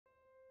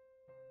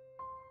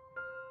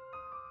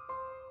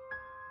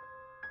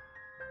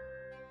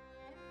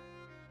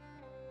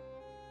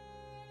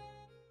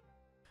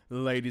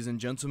Ladies and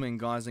gentlemen,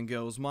 guys and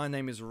girls, my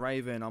name is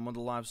Raven. I'm on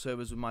the live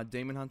servers with my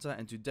Demon Hunter,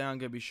 and today I'm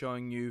going to be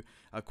showing you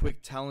a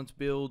quick talent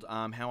build,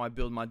 how I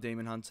build my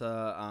Demon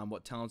Hunter,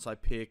 what talents I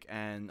pick,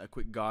 and a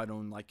quick guide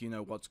on, like,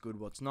 what's good,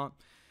 what's not.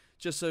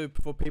 Just so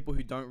for people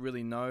who don't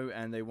really know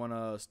and they want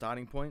a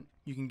starting point,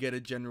 you can get a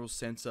general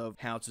sense of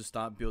how to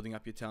start building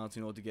up your talents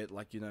in order to get,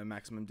 like,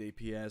 maximum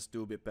DPS,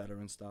 do a bit better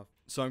and stuff.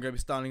 So I'm going to be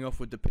starting off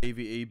with the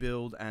PVE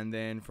build, and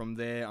then from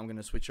there I'm going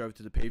to switch over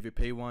to the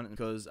PvP one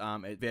because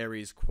it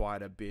varies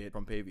quite a bit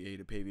from PvE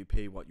to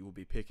PvP what you will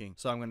be picking.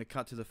 So I'm going to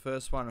cut to the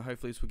first one, and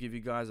hopefully this will give you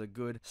guys a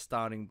good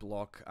starting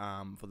block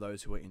for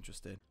those who are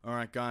interested.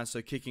 Alright guys,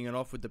 so kicking it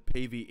off with the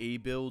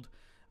PvE build.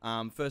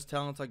 First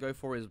talent I go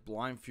for is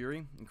Blind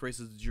Fury.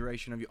 Increases the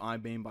duration of your eye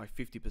beam by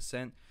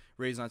 50%.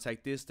 Reason I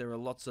take this, there are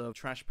lots of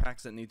trash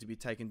packs that need to be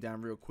taken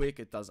down real quick.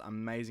 It does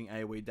amazing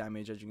AoE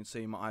damage. As you can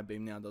see, my eye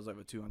beam now does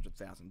over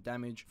 200,000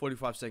 damage.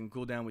 45-second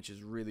cooldown, which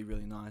is really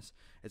nice.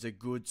 It's a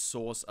good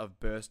source of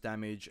burst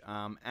damage.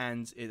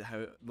 And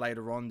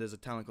later on, there's a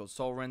talent called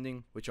Soul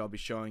Rending, which I'll be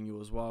showing you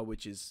as well,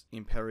 which is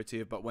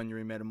imperative. But when you're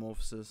in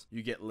Metamorphosis,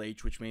 you get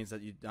Leech, which means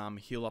that you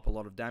heal up a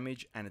lot of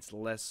damage, and it's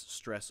less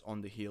stress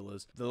on the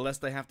healers. The less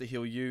they have to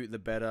heal you, the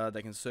better.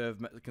 They can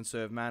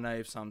conserve mana.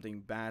 If something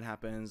bad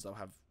happens, they'll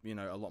have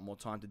a lot more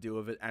time to deal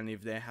with it. And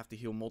if they have to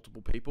heal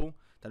multiple people,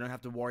 they don't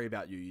have to worry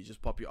about you. You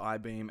just pop your eye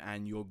beam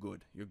and you're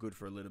good. You're good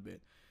for a little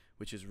bit,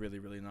 which is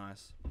really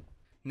nice.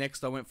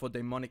 Next, I went for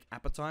Demonic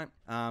Appetite.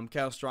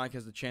 Chaos Strike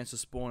has the chance to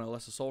spawn a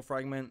lesser soul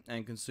fragment,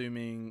 and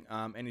consuming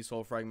any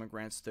soul fragment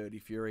grants 30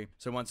 fury.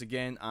 So once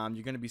again,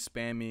 you're going to be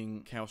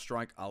spamming Chaos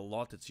Strike a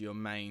lot. It's your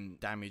main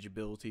damage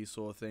ability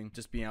sort of thing.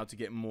 Just being able to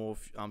get more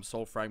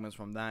soul fragments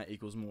from that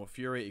equals more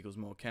fury, equals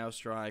more Chaos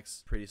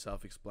Strikes. Pretty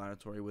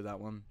self-explanatory with that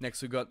one.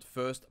 Next, we got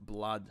First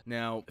Blood.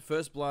 Now,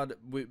 First Blood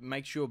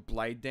makes your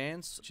Blade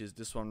Dance, which is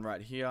this one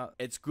right here.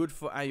 It's good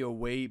for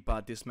AoE,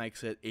 but this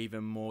makes it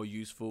even more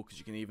useful because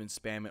you can even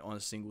spam it on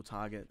a single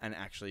target and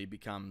actually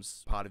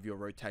becomes part of your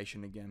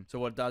rotation again. So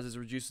what it does is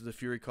reduces the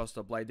fury cost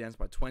of Blade Dance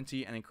by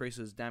 20 and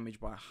increases damage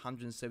by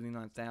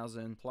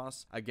 179,000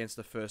 plus against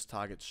the first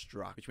target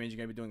struck, which means you're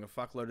going to be doing a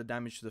fuckload of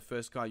damage to the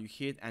first guy you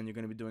hit, and you're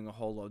going to be doing a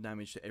whole lot of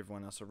damage to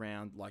everyone else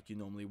around like you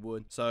normally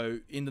would. So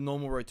in the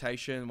normal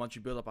rotation, once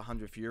you build up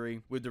 100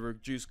 fury, with the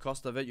reduced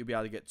cost of it, you'll be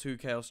able to get 2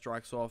 Chaos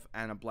Strikes off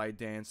and a Blade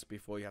Dance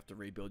before you have to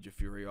rebuild your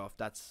fury off.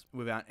 That's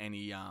without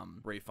any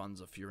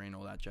refunds of fury and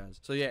all that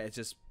jazz. So yeah, it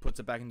just puts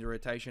it back into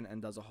rotation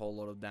and does a whole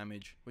lot of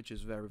damage, which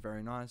is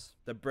very nice.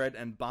 The bread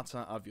and butter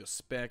of your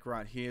spec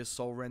right here,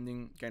 Soul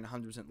Rending, gain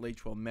 100%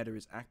 leech while meta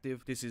is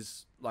active. This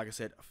is, like I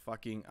said,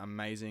 fucking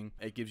amazing.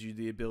 It gives you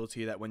the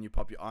ability that when you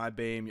pop your eye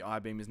beam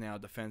is now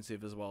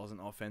defensive as well as an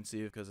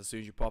offensive, because as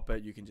soon as you pop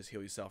it, you can just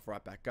heal yourself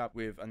right back up.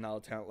 With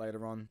another talent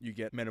later on, you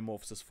get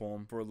Metamorphosis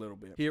form for a little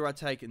bit. Here I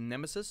take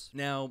Nemesis.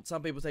 Now,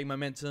 some people take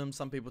Momentum,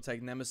 some people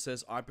take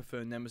Nemesis. I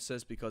prefer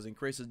Nemesis because it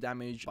increases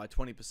damage by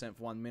 20%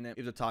 for 1 minute.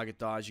 If the target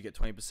dies, you get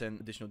 20%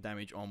 additional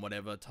damage on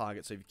whatever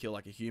target. So if you kill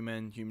like a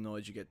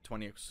humanoid, you get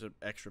 20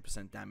 extra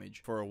percent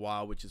damage for a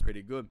while, which is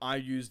pretty good. I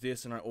use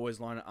this and I always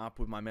line it up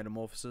with my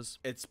Metamorphosis.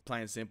 It's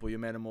plain and simple. Your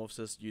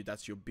Metamorphosis,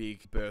 that's your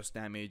big burst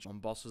damage on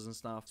bosses and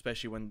stuff,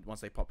 especially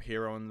once they pop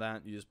Hero on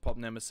that. You just pop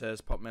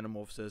Nemesis, pop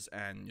Metamorphosis,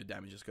 and your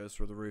damage just goes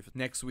through the roof.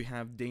 Next, we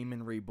have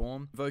Demon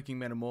Reborn. Invoking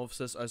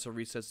Metamorphosis also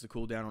resets the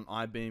cooldown on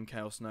Eye Beam,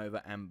 Chaos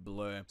Nova, and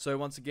Blur. So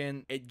once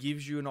again, it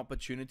gives you an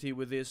opportunity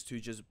with this to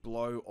just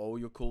blow all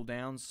your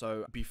cooldowns.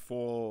 So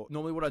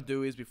normally what I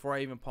do is before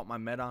I even pop my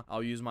meta,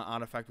 I'll use my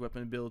artifact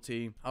weapon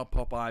ability. I'll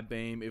pop Eye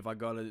Beam. If I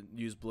gotta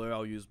use Blur,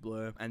 I'll use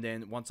Blur. And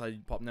then once I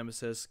pop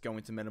Nemesis, go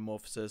into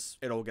Metamorphosis,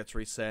 it all gets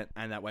reset.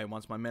 And that way,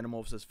 once my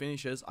Metamorphosis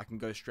finishes, I can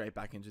go straight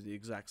back into the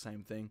exact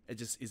same thing. It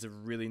just is a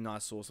really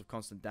nice source of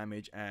constant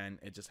damage, and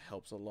it just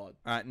helps a lot.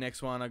 Alright,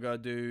 next one I gotta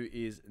do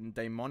is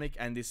Demonic,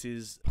 and this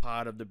is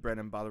part of the bread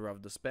and butter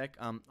of the spec.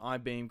 Eye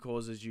Beam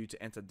causes you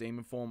to enter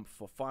demon form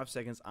for 5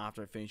 seconds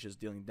after it finishes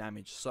dealing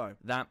damage. So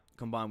that,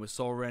 combined with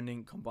Soul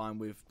Rending, combined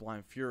with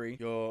Blind Fury,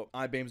 your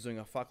Eye Beam's doing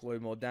a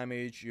fuckload more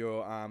damage.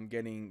 You're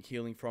getting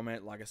healing from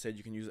it. Like I said,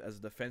 you can use it as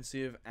a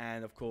defensive,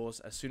 and of course,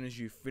 as soon as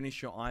you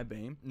finish your Eye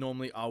Beam,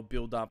 normally I'll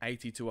build up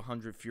 80 to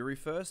 100 fury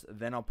first,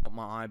 then I'll pop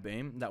my Eye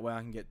Beam. That way I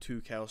can get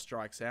 2 Chaos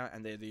Strikes out,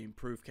 and they're the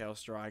improved Chaos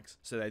Strikes,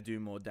 so they do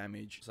more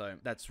damage. So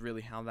that's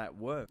really how that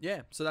works.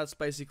 Yeah, so that's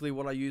basically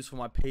what I use for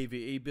my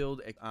PvE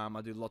build.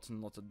 I do lots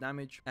and lots of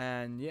damage,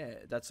 and yeah,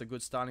 that's a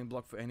good starting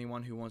block for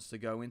anyone who wants to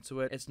go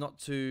into it. It's not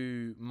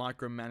too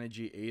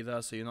micromanagey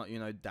either, so you're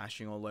not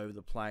dashing all over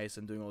the place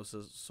and doing all this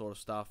sort of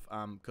stuff,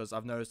 because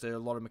I've noticed there are a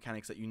lot of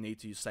mechanics that you need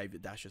to save your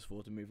dashes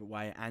for to move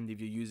away, and if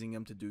you're using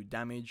them to do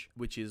damage,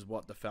 which is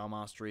what the Foul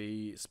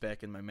Mastery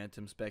spec and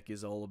Momentum spec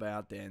is all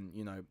about, then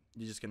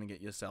you're just going to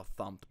get yourself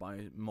thumped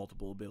by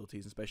multiple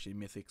abilities, especially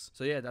mythics.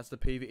 So yeah, that's the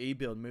PvE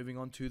build. Moving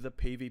on to the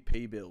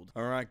PvP build.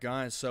 Alright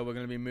guys, so we're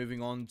going to be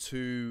moving on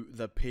to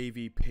the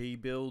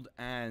PvP build,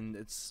 and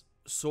it's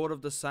sort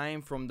of the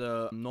same from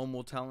the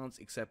normal talents,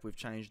 except we've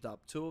changed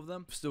up 2 of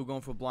them. Still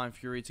going for Blind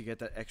Fury to get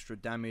that extra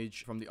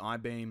damage from the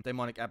I-Beam.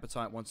 Demonic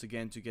Appetite once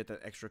again to get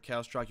that extra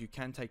Chaos Strike. You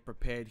can take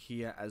Prepared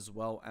here as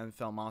well, and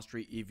Fell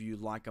Mastery if you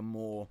like a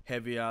more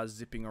heavier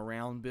zipping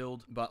around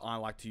build, but I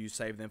like to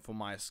save them for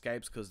my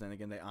escapes, because then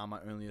again they are my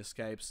only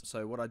escapes.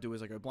 So what I do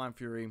is I go Blind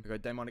Fury, I go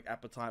Demonic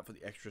Appetite for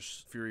the extra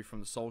fury from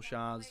the soul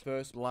shards.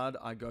 First Blood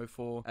I go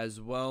for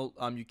as well.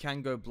 You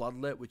can go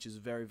Bloodlet, which is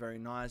very, very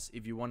nice.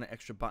 If you want an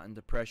extra button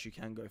to press, you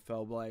can go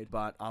Fellblade,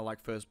 but I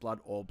like First Blood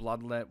or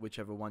Bloodlet,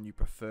 whichever one you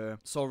prefer.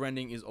 Soul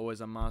Rending is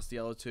always a must. The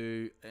other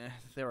 2,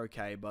 they're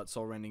okay, but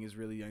Soul Rending is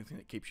really the only thing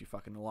that keeps you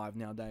fucking alive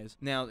nowadays.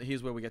 Now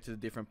here's where we get to the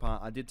different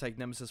part. I did take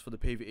Nemesis for the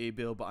PvE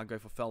build, but I go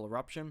for Fell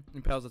Eruption.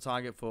 Impales the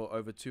target for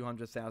over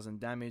 200,000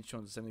 damage.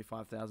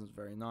 275,000 is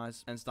very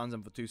nice, and stuns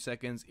them for 2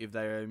 seconds. If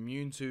they are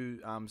immune to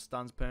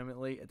stuns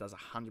permanently, it does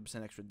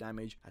 100% extra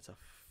damage. That's a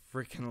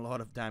freaking lot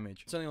of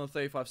damage. It's only on a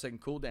 35-second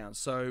cooldown,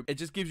 so it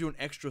just gives you an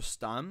extra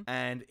stun,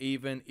 and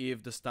even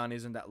if the stun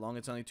isn't that long,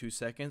 it's only 2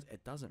 seconds,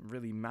 it doesn't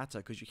really matter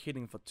because you're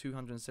hitting for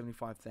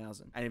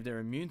 275,000. And if they're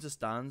immune to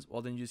stuns,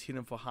 well, then you just hit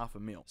them for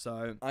 500,000.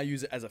 So I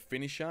use it as a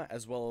finisher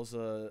as well as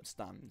a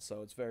stun,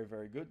 so it's very,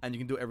 very good. And you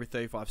can do it every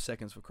 35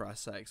 seconds for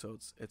Christ's sake, so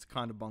it's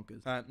kind of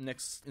bonkers.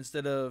 Next,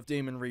 instead of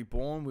Demon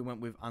Reborn, we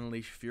went with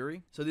Unleash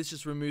Fury. So this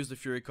just removes the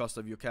fury cost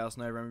of your Chaos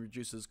Nova and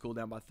reduces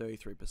cooldown by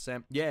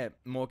 33%. Yeah,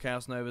 more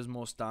Chaos Novas,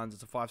 more stuns.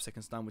 It's a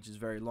 5-second stun, which is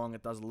very long.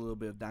 It does a little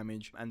bit of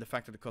damage, and the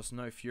fact that it costs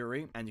no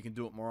fury and you can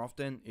do it more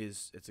often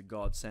it's a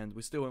godsend.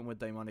 We still went with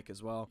Demonic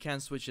as well. You can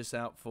switch this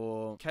out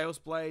for Chaos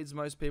Blades.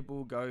 Most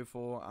people go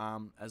for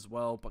as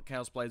well, but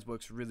Chaos Blades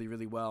works really,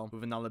 really well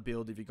with another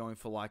build. If you're going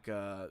for like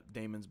a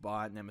Demon's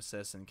Bite,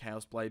 Nemesis, and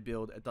Chaos Blade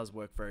build, it does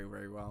work very,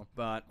 very well.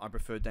 But I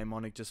prefer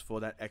Demonic just for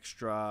that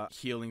extra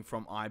healing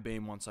from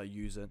I-Beam once I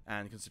use it.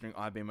 And considering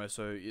I-Beam,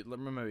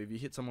 remember, if you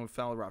hit someone with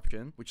Fell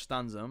Eruption, which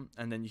stuns them,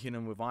 and then you hit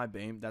them with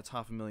I-Beam, that's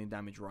 500,000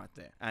 damage right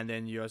there. And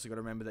then you also got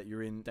to remember that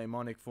you're in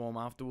Demonic form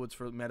afterwards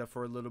for meta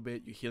for a little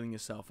bit. You're healing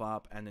yourself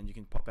up, and then you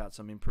can pop out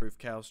some improved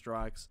Chaos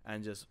Strikes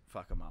and just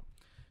fuck them up.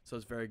 So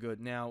it's very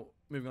good. Now,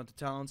 moving on to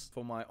talents.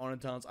 For my honor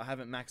talents, I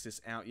haven't maxed this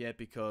out yet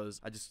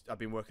because I've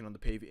been working on the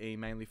PvE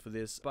mainly for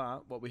this.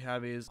 But what we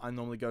have is I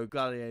normally go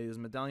Gladiator's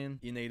Medallion.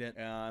 You need it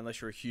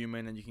unless you're a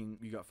human and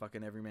you got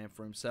fucking every man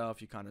for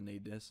himself. You kind of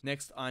need this.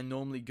 Next, I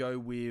normally go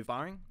with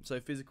Sparring. So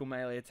physical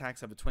melee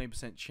attacks have a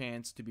 20%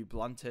 chance to be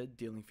blunted,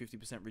 dealing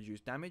 50%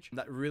 reduced damage.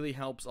 That really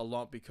helps a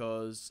lot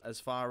because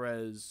as far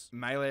as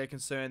melee are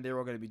concerned, they're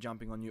all going to be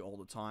jumping on you all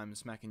the time and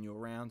smacking you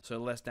around. So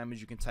the less damage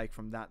you can take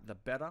from that, the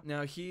better.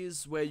 Now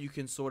here's where you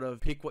can sort of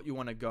pick what you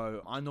want to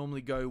go. I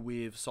normally go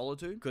with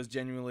Solitude because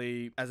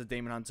generally as a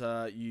Demon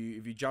Hunter,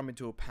 if you jump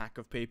into a pack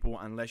of people,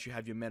 unless you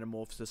have your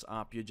Metamorphosis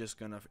up, you're just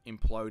going to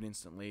implode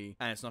instantly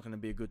and it's not going to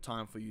be a good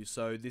time for you.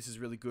 So this is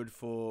really good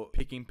for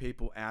picking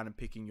people out and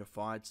picking your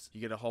fights. You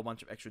get a whole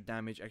bunch of extra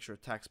damage, extra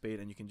attack speed,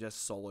 and you can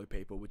just solo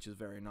people, which is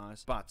very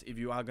nice. But if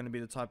you are going to be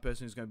the type of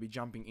person who's going to be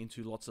jumping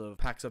into lots of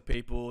packs of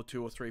people,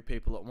 2 or 3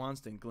 people at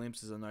once, then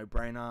Glimpse is a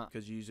no-brainer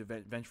because you use your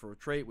Vengeful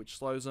Retreat, which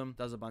slows them,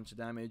 does a bunch of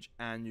damage,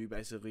 and you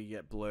basically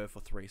get Blur for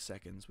 3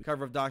 seconds. With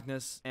Cover of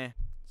Darkness,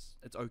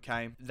 it's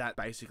okay. That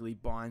basically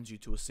binds you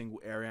to a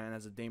single area, and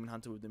as a Demon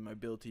Hunter with the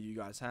mobility you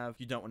guys have,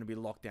 you don't want to be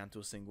locked down to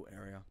a single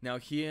area. Now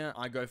here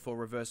I go for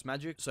Reverse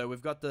Magic. So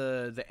we've got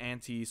the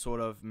anti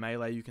sort of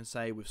melee, you can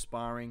say, with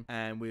Sparring,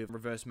 and with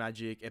Reverse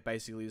Magic it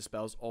basically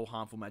dispels all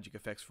harmful magic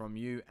effects from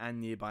you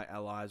and nearby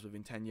allies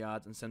within 10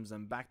 yards and sends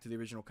them back to the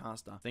original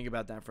caster. Think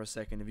about that for a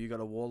second. If you got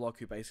a Warlock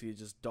who basically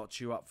just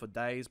dots you up for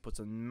days, puts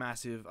a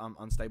massive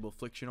unstable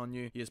affliction on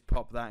you, you just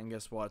pop that and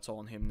guess what, it's all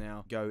on him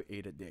now. Go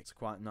eat a dick. It's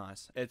quite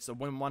nice. It's a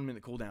 1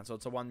 minute cooldown, so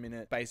it's a 1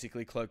 minute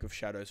basically Cloak of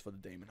Shadows for the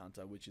Demon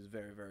Hunter, which is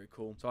very, very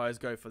cool. So I always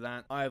go for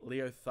that. I have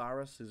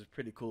Leotharis, is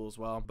pretty cool as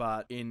well,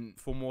 but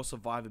for more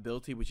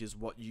survivability, which is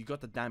what you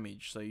got the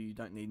damage, so you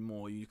don't need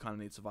more, you kind of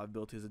need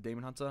survivability as a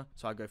Demon Hunter,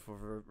 so I go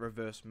for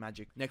Reverse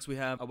Magic. Next we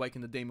have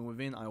Awaken the Demon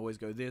Within. I always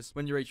go this.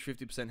 When you reach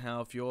 50%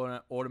 health, you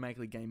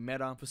automatically gain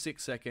meta for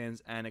 6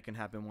 seconds, and it can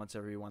happen once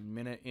every 1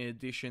 minute. In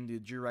addition, the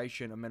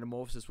duration of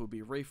Metamorphosis will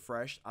be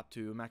refreshed up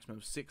to a maximum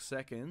of 6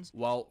 seconds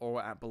while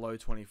or at below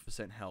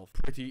 20% health.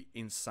 Pretty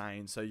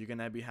insane. So you're going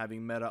to be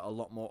having meta a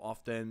lot more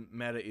often.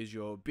 Meta is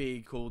your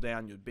big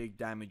cooldown, your big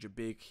damage, your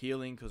big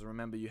healing, because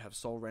remember you have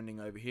soul rending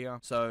over here.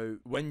 So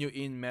when you're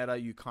in meta,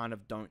 you kind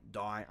of don't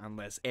die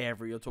unless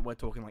we're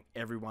talking like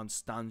everyone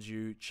stuns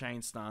you,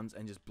 chain stuns,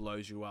 and just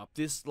blows you up.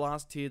 This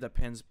last tier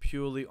depends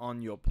purely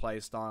on your play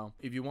style.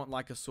 If you want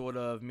like a sort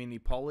of mini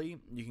poly,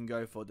 you can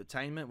go for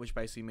Detainment, which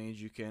basically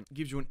means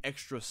gives you an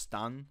extra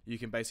stun. You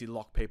can basically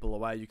lock people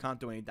away. You can't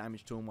do any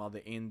damage to them while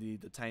they're in the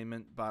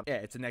Detainment, but yeah,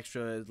 it's an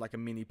extra, like a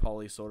mini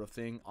poly sort of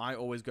thing. I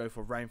always go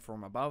for Rain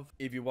from Above.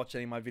 If you watch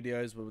any of my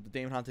videos with the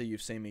Demon Hunter,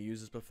 you've seen me use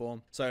this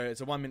before. So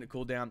it's a 1 minute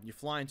cooldown. You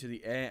fly into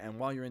the air, and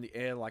while you're in the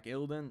air like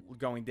Illidan,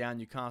 going down,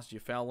 you cast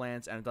your Foul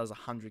Lance, and it does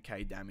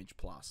 100k damage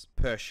plus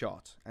per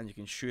shot, and you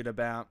can shoot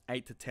about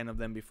 8 to 10 of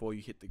them before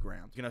you hit the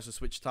ground. You can also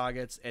switch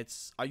targets.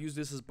 I use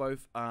this as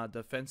both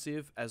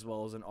defensive as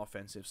well as an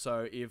offensive.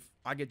 So if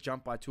I get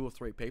jumped by 2 or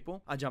 3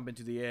 people. I jump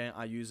into the air,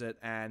 I use it,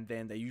 and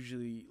then they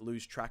usually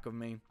lose track of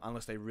me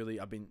unless they really,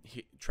 I've been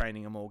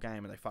training them all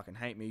game and they fucking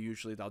hate me.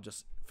 Usually they'll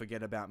just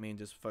forget about me and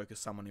just focus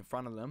someone in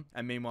front of them.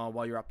 And meanwhile,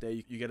 while you're up there,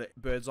 you get a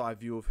bird's eye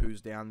view of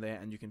who's down there,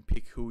 and you can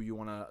pick who you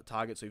want to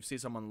target. So if you see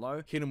someone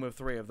low, hit them with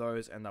 3 of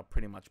those and they'll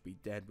pretty much be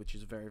dead, which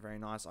is very, very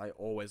nice. I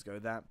always go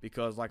that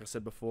because, like I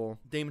said before,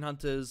 Demon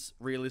Hunters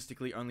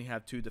realistically only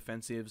have 2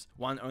 defensives.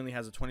 One only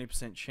has a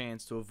 20%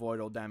 chance to avoid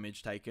all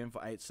damage taken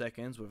for 8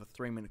 seconds with a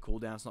 3-minute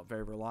cooldown. It's not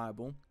very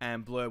reliable.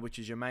 And Blur, which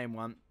is your main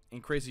one,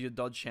 increases your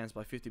dodge chance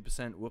by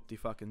 50%,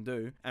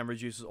 whoop-de-fucking-do, and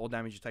reduces all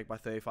damage you take by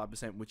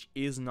 35%, which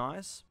is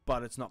nice,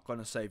 but it's not going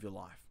to save your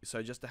life.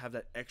 So just to have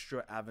that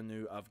extra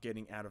avenue of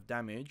getting out of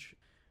damage,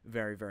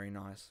 very, very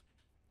nice.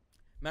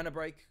 Mana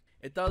Break.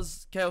 It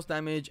does chaos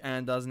damage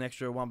and does an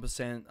extra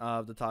 1%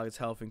 of the target's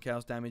health in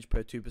chaos damage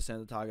per 2% of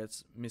the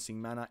target's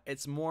missing mana.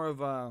 It's more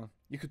of a...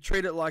 You could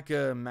treat it like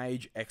a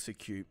mage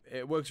execute.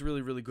 It works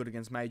really, really good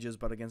against mages,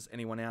 but against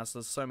anyone else,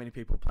 there's so many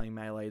people playing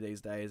melee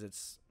these days,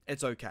 it's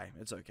okay.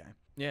 It's okay.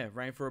 Yeah,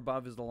 Rain for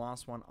Above is the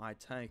last one I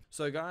take.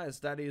 So guys,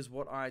 that is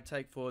what I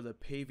take for the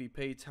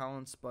PvP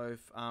talents,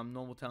 both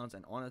normal talents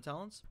and honor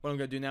talents. What I'm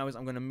going to do now is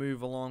I'm going to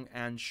move along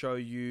and show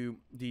you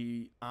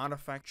the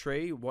artifact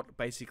tree, what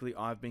basically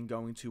I've been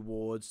going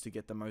towards to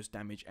get the most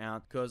damage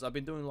out. Because I've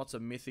been doing lots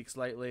of mythics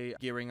lately,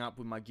 gearing up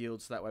with my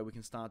guild so that way we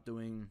can start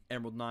doing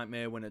Emerald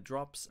Nightmare when it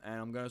drops.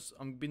 And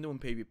I've been doing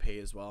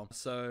PvP as well.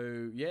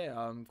 So yeah,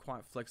 I'm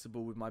quite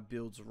flexible with my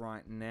builds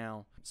right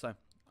now. So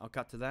I'll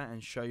cut to that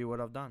and show you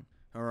what I've done.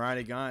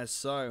 Alrighty guys,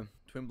 so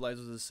Twin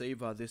Blades of the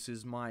Deceiver, this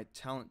is my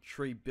talent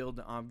tree build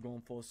that I've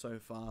gone for so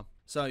far.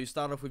 So you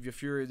start off with your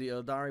Fury of the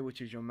Illidari,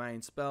 which is your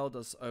main spell,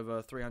 does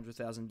over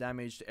 300,000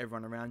 damage to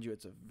everyone around you.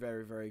 It's a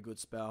very, very good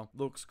spell.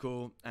 Looks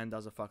cool and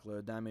does a fuckload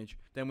of damage.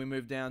 Then we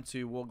move down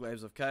to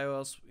Warglaives of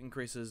Chaos,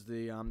 increases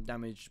the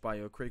damage by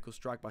your critical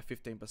strike by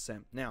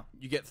 15%. Now,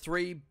 you get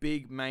 3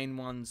 big main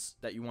ones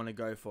that you want to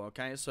go for,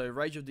 okay? So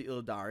Rage of the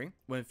Illidari,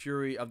 when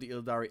Fury of the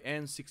Illidari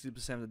ends,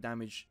 60% of the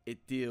damage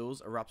it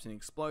deals erupts in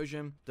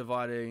explosion,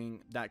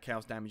 dividing that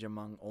chaos damage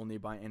among all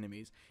nearby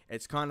enemies.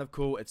 It's kind of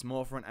cool. It's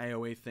more for an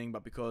AoE thing,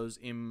 but because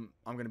I'm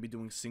going to be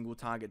doing single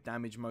target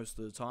damage most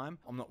of the time,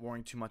 I'm not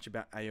worrying too much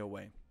about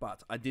AoE.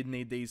 But I did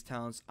need these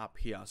talents up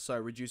here. So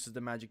reduces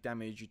the magic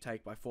damage you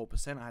take by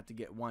 4%. I had to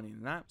get 1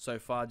 in that. So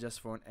far,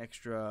 just for an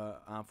extra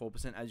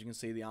 4%. As you can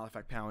see, the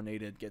artifact power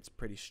needed gets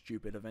pretty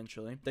stupid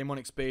eventually.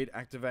 Demonic Speed,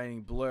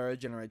 activating Blur,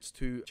 generates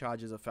 2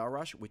 charges of Fel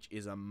Rush, which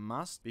is a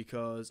must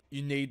because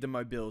you need the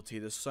mobility.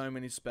 There's so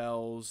many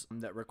spells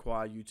that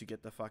require you to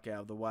get the fuck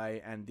out of the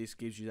way, and this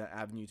gives you that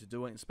avenue to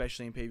do it,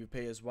 especially in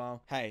PvP as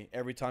well. Hey,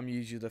 every time you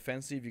use your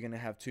defensive, you're going to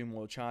have 2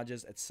 more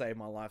charges. It saved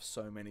my life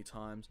so many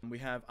times. We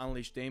have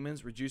Unleash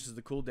Demons, reduces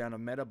the cooldown of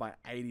meta by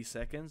 80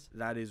 seconds.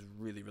 That is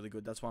really, really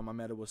good. That's why my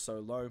meta was so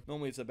low.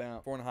 Normally it's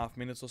about 4.5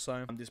 minutes or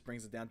so. This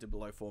brings it down to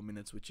below 4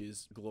 minutes, which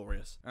is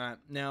glorious. Alright,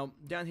 now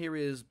down here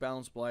is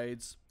Balanced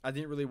Blades. I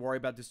didn't really worry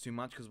about this too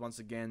much because once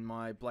again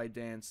my Blade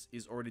Dance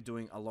is already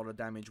doing a lot of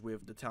damage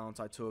with the talents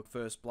I took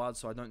First Blood,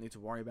 so I don't need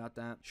to worry about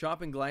that.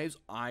 Sharpened Glaives,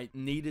 I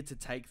needed to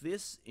take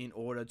this in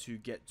order to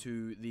get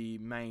to the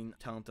main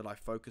talent that I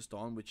focused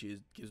on, which is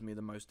gives me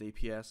the most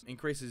DPS.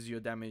 Increases your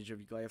damage of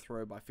your glaive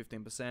throw by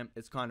 15%.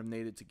 It's kind of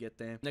needed to get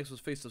there. Next was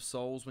Feast of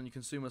Souls. When you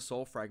consume a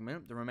soul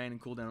fragment, the remaining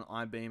cooldown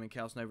on I-Beam and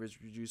Chaos Nova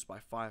is reduced by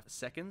 5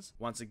 seconds.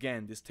 Once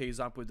again, this tees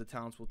up with the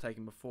talents we've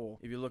taken before.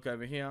 If you look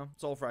over here,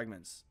 soul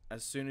fragments.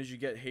 As soon as you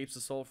get heaps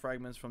of soul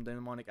fragments from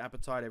Demonic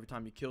Appetite, every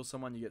time you kill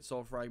someone, you get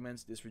soul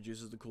fragments. This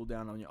reduces the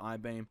cooldown on your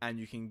I-Beam, and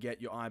you can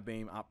get your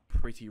I-Beam up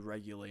pretty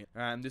regularly.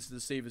 This is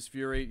Deceiver's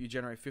Fury. You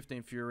generate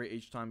 15 Fury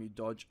each time you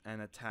dodge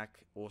an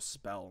attack or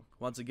spell.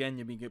 Once again,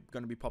 you're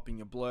going to be popping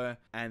your Blur,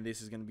 and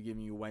this is going to be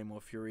giving you way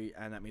more Fury,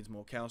 and that means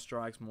more Chaos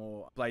Strikes,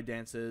 more Blade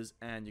Dances,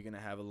 and you're going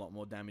to have a lot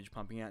more damage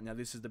pumping out. Now,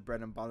 this is the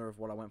bread and butter of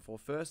what I went for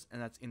first, and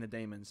that's Inner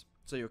Demons.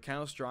 So your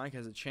Chaos Strike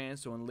has a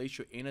chance to unleash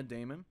your Inner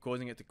Demon,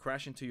 causing it to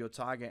crash into your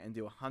target and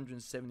deal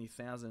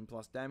 170,000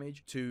 plus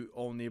damage to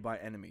all nearby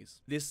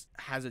enemies. This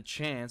has a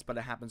chance, but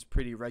it happens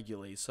pretty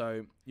regularly.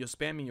 So you're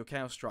spamming your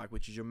Chaos Strike,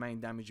 which is your main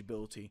damage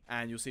ability,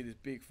 and you'll see this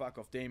big fuck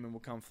off demon will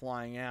come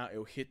flying out.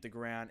 It'll hit the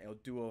ground, it'll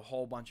do a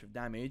whole bunch of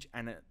damage,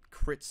 and it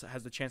crits,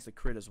 has the chance to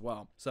crit as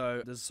well.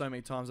 So there's so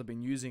many times I've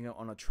been using it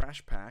on a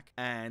trash pack,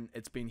 and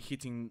it's been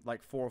hitting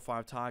like 4 or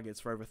 5 targets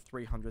for over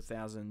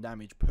 300,000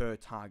 damage per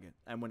target.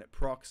 And when it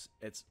procs,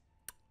 it's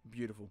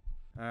beautiful.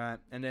 Alright,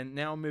 and then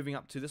now moving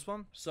up to this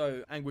one.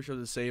 So, Anguish of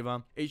the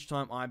Deceiver. Each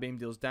time I-Beam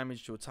deals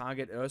damage to a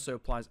target, it also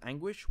applies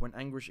Anguish. When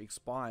Anguish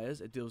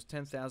expires, it deals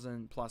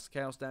 10,000 plus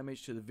chaos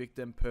damage to the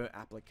victim per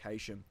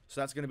application.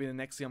 So that's going to be the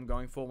next thing I'm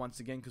going for once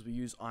again, because we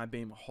use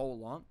I-Beam a whole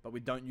lot, but we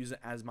don't use it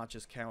as much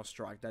as Chaos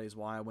Strike. That is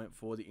why I went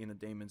for the Inner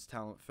Demons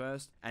talent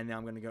first, and now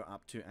I'm going to go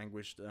up to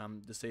Anguish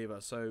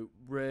Deceiver. So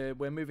we're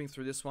moving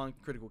through this one,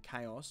 Critical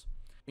Chaos.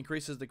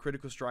 increases the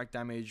critical strike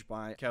damage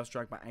by Chaos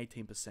Strike by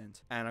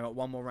 18%. And I got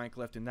one more rank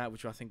left in that,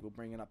 which I think will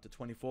bring it up to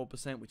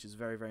 24%, which is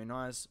very, very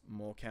nice.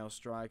 More Chaos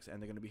Strikes,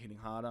 and they're going to be hitting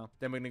harder.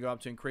 Then we're going to go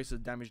up to increase the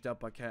damage dealt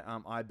by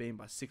I-Beam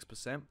by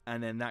 6%,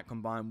 and then that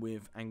combined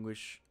with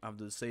Anguish of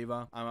the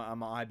Deceiver,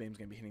 my I-Beam's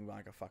going to be hitting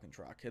like a fucking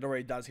truck. It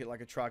already does hit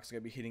like a truck, it's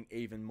going to be hitting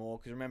even more,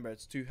 because remember,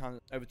 it's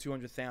over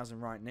 200,000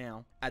 right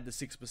now. Add the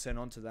 6%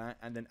 onto that,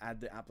 and then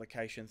add the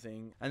application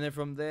thing. And then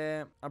from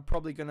there, I'm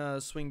probably going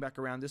to swing back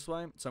around this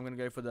way. So I'm going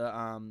to go for the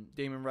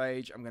Demon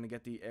Rage, I'm going to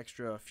get the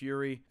extra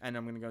Fury, and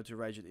I'm going to go to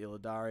Rage at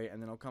Illidari,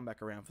 and then I'll come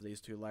back around for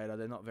these two later.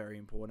 They're not very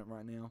important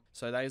right now.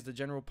 So that is the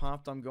general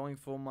path I'm going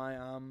for my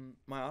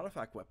my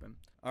artifact weapon.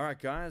 Alright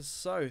guys,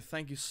 so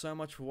thank you so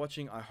much for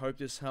watching. I hope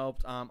this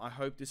helped. I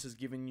hope this has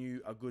given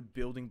you a good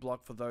building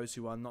block for those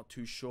who are not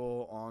too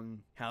sure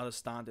on how to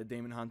start their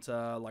Demon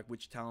Hunter, like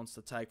which talents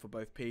to take for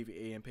both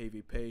PvE and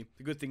PvP.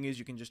 The good thing is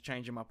you can just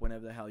change them up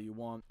whenever the hell you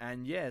want.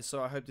 And yeah,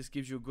 so I hope this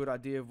gives you a good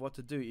idea of what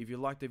to do. If you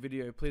liked the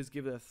video, please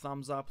give it a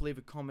thumbs up, leave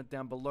a comment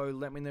down below,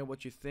 let me know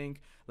what you think,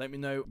 let me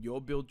know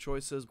your build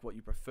choices, what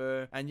you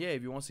prefer. And yeah,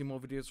 if you want to see more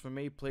videos from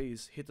me,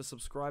 please hit the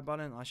subscribe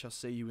button. I shall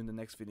see you in the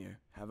next video.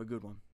 Have a good one.